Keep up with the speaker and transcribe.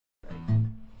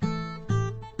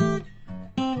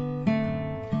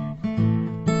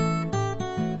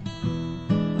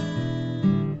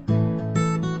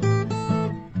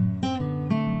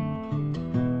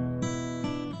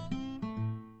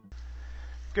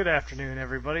Good afternoon,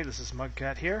 everybody. This is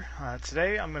Mugcat here.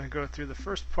 Today I'm going to go through the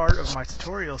first part of my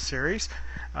tutorial series.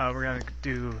 We're going to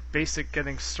do basic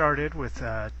getting started with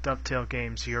Dovetail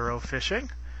Games Euro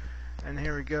Fishing. And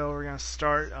here we go. We're going to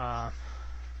start.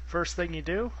 First thing you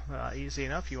do, easy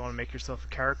enough, you want to make yourself a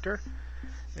character.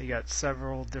 You got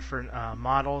several different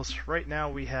models. Right now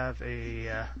we have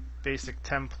a basic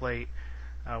template.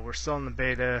 We're still in the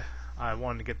beta. I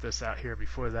wanted to get this out here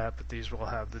before that, but these will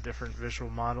have the different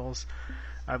visual models.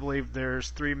 I believe there's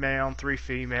 3 male and 3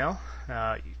 female.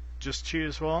 Just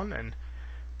choose one and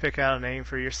pick out a name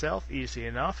for yourself. Easy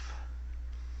enough.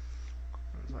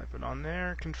 Type it on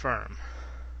there. Confirm.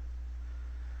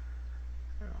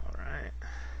 Alright.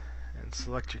 And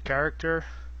select your character.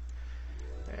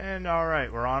 And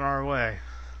alright, we're on our way.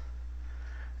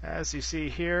 As you see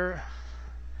here,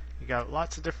 you got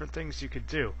lots of different things you could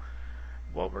do.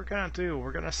 What we're going to do,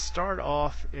 we're going to start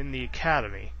off in the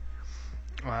academy.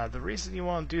 The reason you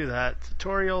want to do that,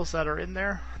 tutorials that are in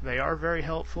there, they are very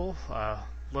helpful, a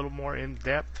little more in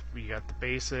depth. We got the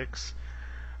basics,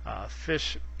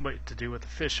 fish, what to do with the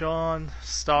fish on,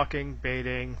 stalking,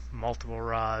 baiting, multiple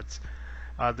rods.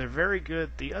 They're very good.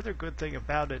 The other good thing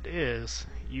about it is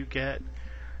you get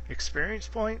experience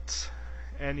points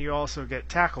and you also get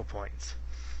tackle points.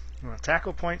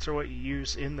 Tackle points are what you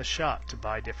use in the shop to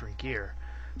buy different gear.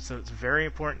 So it's very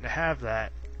important to have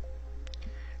that.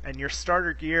 And your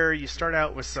starter gear, you start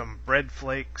out with some bread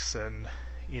flakes and,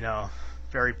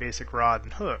 very basic rod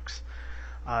and hooks.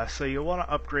 So you'll want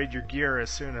to upgrade your gear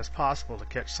as soon as possible to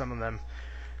catch some of them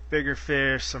bigger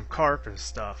fish, some carp and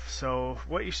stuff. So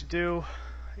what you should do,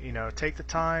 take the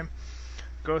time,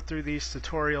 go through these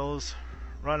tutorials,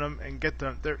 run them and get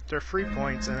them. They're free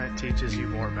points and it teaches you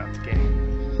more about the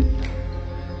game.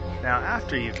 Now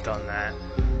after you've done that,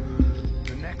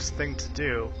 the next thing to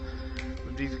do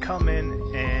would be to come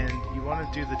in and you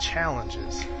want to do the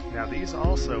challenges. Now these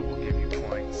also will give you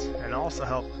points and also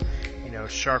help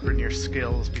sharpen your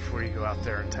skills before you go out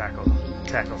there and tackle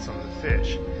some of the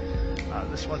fish.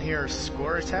 This one here is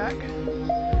score attack.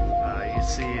 You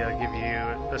see give you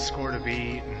a score to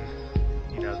beat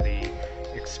and the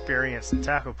experience and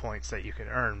tackle points that you can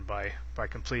earn by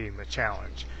completing the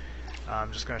challenge.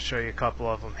 I'm just going to show you a couple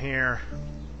of them here.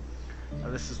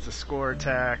 This is the score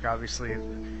attack. Obviously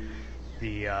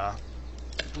the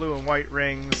blue and white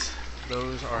rings,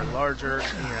 those are larger,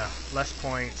 less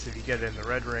points. If you get it in the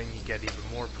red ring, you get even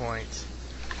more points.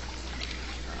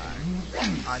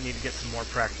 I need to get some more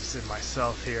practice in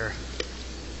myself here.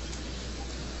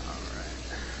 Alright,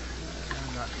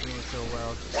 I'm not doing so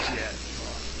well just yet.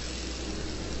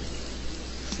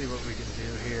 Let's see what we can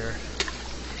do here.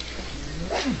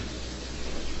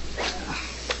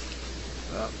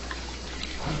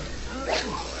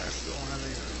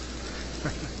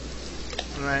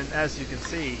 And then, as you can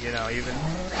see, even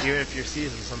if you're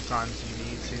seasoned, sometimes you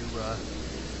need to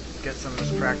get some of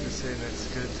this practice in. It's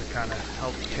good to kind of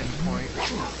help pinpoint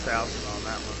 1,000 on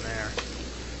that one there.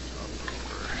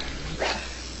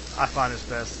 I find it's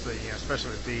best that,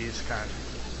 especially with these, kind of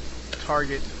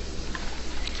target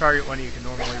one you can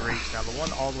normally reach. Now the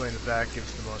one all the way in the back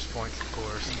gives the most points, of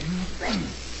course.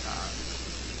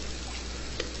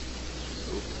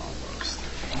 Almost.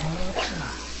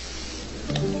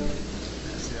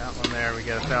 See that one there? We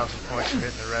get 1,000 points for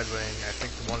hitting the red wing. I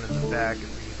think the one in the back, if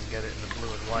we even get it in the blue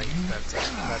and white, that's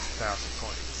 1,000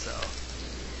 points. So,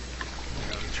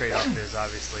 the trade-off is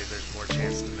obviously there's more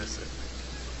chance to miss it.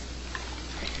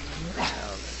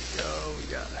 Now, there we go. We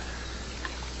got it.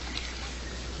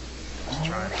 Just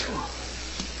trying to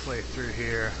play through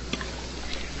here.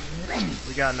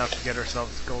 We got enough to get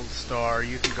ourselves a gold star.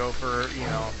 You can go for,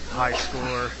 high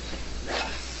score.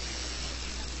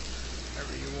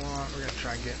 Whatever you want. We're going to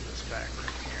try and get in this back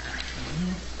right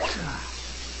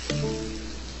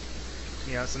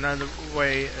here. It's another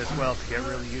way as well to get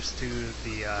really used to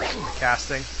the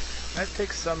casting. That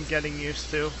takes some getting used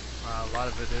to. A lot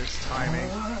of it is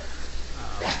timing.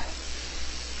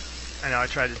 I know I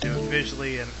tried to do it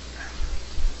visually and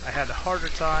I had a harder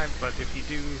time, but if you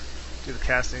do the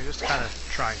casting, just kind of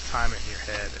try and time it in your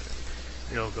head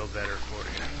and it'll go better for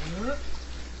you.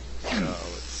 So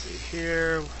let's see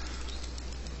here.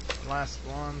 Last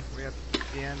one. We have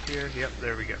the end here. Yep,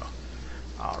 there we go.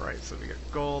 Alright, so we got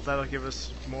gold. That'll give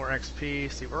us more XP.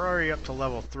 See, we're already up to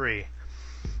level 3.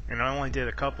 And I only did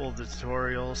a couple of the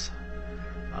tutorials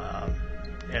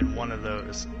and one of the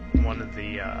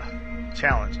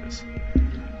challenges.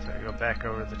 So I go back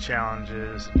over the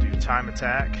challenges, do time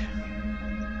attack.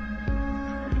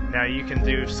 Now you can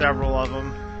do several of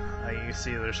them. You can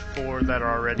see there's 4 that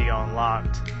are already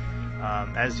unlocked.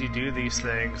 As you do these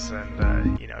things,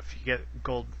 and if you get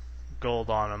gold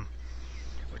on them,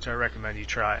 which I recommend you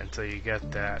try until you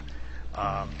get that.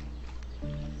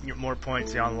 You get more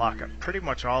points, you unlock pretty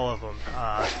much all of them.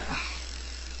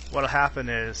 What'll happen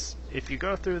is, if you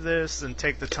go through this and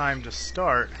take the time to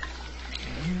start,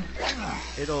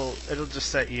 it'll just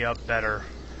set you up better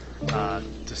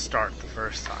to start the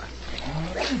first time.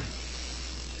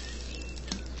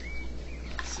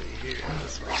 Let's see here.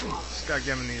 This one, just gotta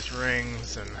get him these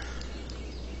rings, and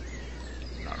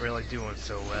not really doing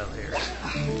so well here.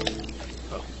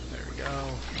 Oh, there we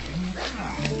go.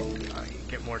 You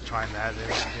get more time to add in and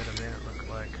get him in, it looks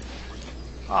like.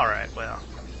 Alright, well,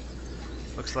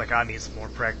 looks like I need some more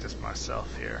practice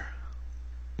myself here.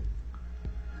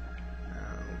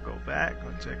 We'll go back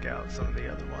and check out some of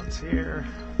the other ones here.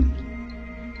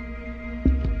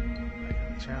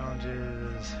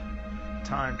 Challenges,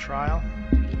 time trial.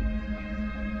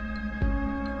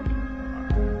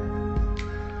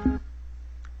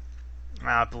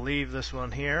 I believe this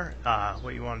one here,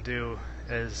 what you want to do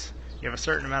is you have a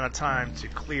certain amount of time to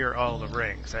clear all the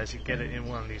rings. As you get it in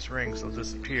one of these rings, they'll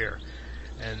disappear.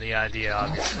 And the idea,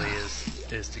 obviously,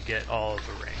 is to get all of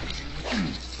the rings.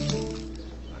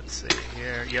 Let's see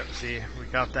here. Yep, see, we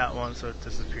got that one, so it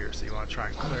disappears. So you want to try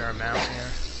and clear them out here.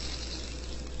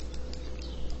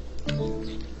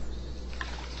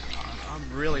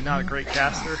 I'm really not a great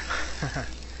caster,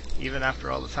 even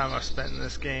after all the time I've spent in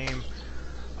this game.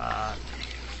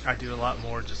 I do a lot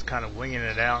more just kind of winging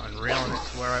it out and reeling it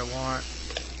to where I want.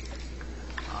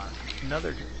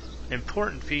 Another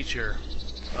important feature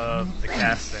of the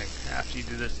casting, after you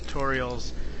do the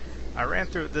tutorials, I ran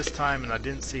through it this time and I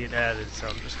didn't see it added, so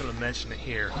I'm just going to mention it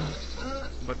here.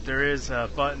 But there is a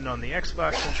button on the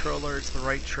Xbox controller, it's the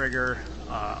right trigger.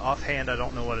 Offhand, I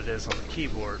don't know what it is on the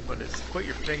keyboard, but it's put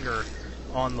your finger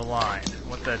on the line.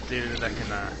 What that do, that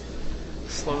can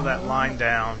slow that line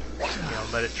down,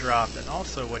 let it drop. And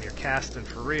also when you're casting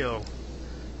for real,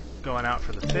 going out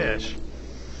for the fish,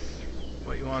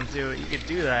 what you want to do, you can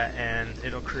do that and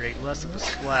it'll create less of a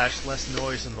splash, less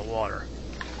noise in the water.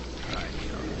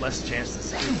 Less chance to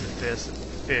scoop the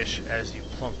fish as you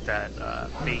plunk that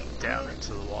bait down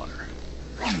into the water.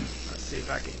 Let's see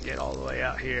if I can get all the way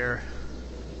out here.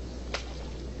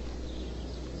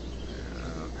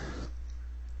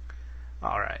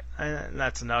 Alright, and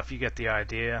that's enough, you get the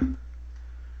idea. And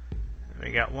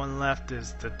we got one left,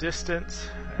 is the distance,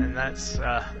 and that's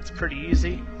it's pretty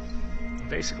easy.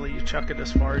 Basically you chuck it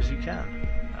as far as you can.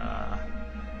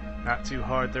 Not too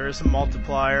hard. There is a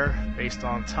multiplier based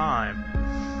on time.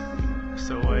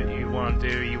 So what you want to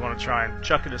do, you want to try and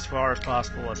chuck it as far as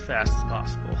possible, as fast as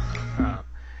possible.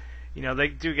 They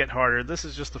do get harder. This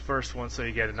is just the first one, so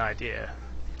you get an idea.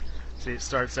 See, it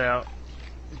starts out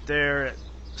there at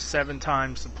 7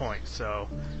 times the point. So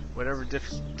whatever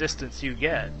distance you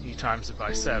get, you times it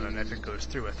by 7 if it goes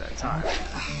through at that time.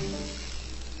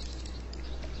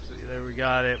 So there we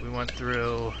got it. We went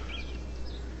through,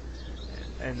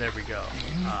 and there we go.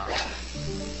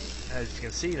 As you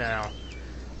can see now,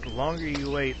 the longer you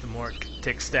wait, the more it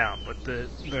ticks down. But the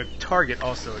target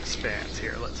also expands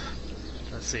here. Let's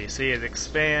see. See, it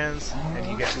expands, and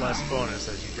you get less bonus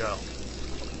as you go.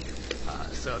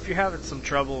 So if you're having some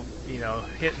trouble,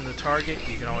 hitting the target,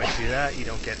 you can always do that. You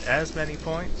don't get as many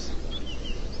points,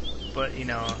 but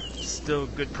still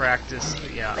good practice.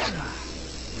 Yeah,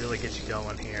 really get you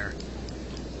going here.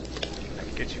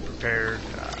 Get you prepared.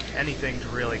 Anything to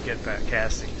really get that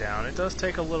casting down. It does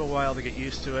take a little while to get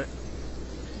used to it.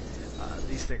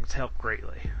 These things help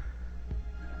greatly.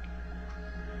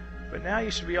 But now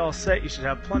you should be all set. You should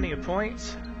have plenty of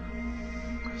points.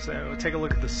 So take a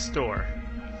look at the store.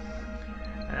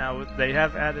 Now they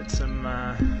have added some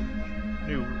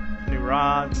new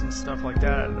rods and stuff like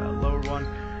that. A lower one.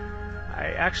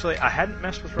 I hadn't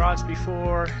messed with rods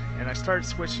before, and I started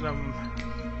switching them.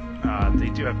 They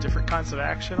do have different kinds of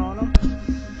action on them,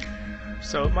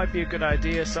 so it might be a good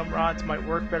idea. Some rods might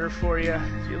work better for you.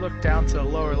 If you look down to the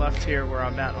lower left here where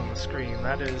I'm at on the screen,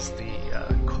 that is the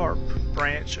carp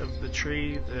branch of the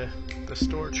tree, the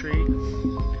store tree.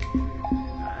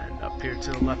 And up here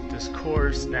to the left is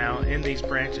course. Now in these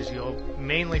branches you'll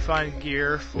mainly find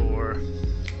gear for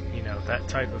that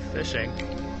type of fishing.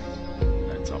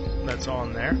 That's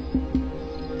on there.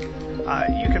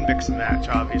 You can mix and match,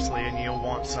 obviously, and you'll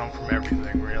want some from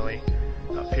everything, really.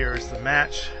 Up here is the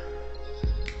match.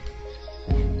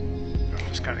 I'll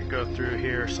just kind of go through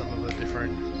here some of the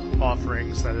different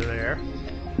offerings that are there.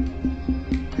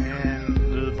 And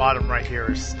the bottom right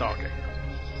here is stalking.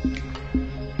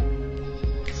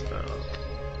 So,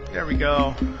 there we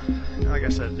go. Like I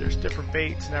said, there's different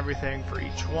baits and everything for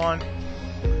each one.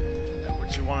 And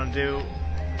what you want to do,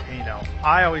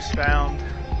 I always found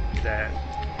that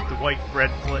the white bread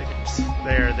flakes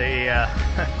there, they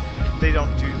they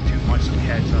don't do too much to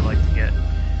catch. I like to get,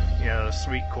 you know,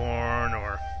 sweet corn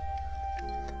or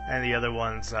and the other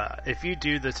ones. If you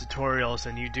do the tutorials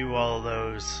and you do all of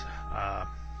those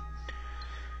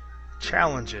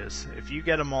challenges, if you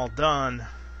get them all done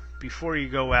before you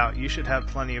go out, you should have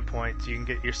plenty of points. You can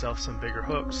get yourself some bigger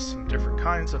hooks, some different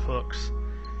kinds of hooks,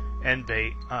 and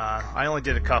bait. I only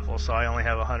did a couple, so I only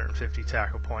have 150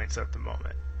 tackle points at the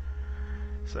moment.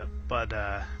 So, but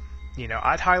you know,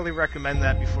 I'd highly recommend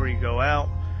that before you go out.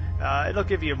 It'll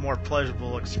give you a more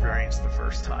pleasurable experience the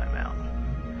first time out.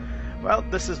 Well,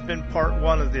 this has been part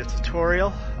 1 of the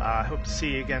tutorial. I hope to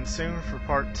see you again soon for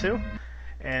part 2.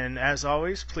 And as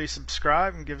always, please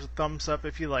subscribe and give us a thumbs up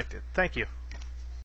if you liked it. Thank you.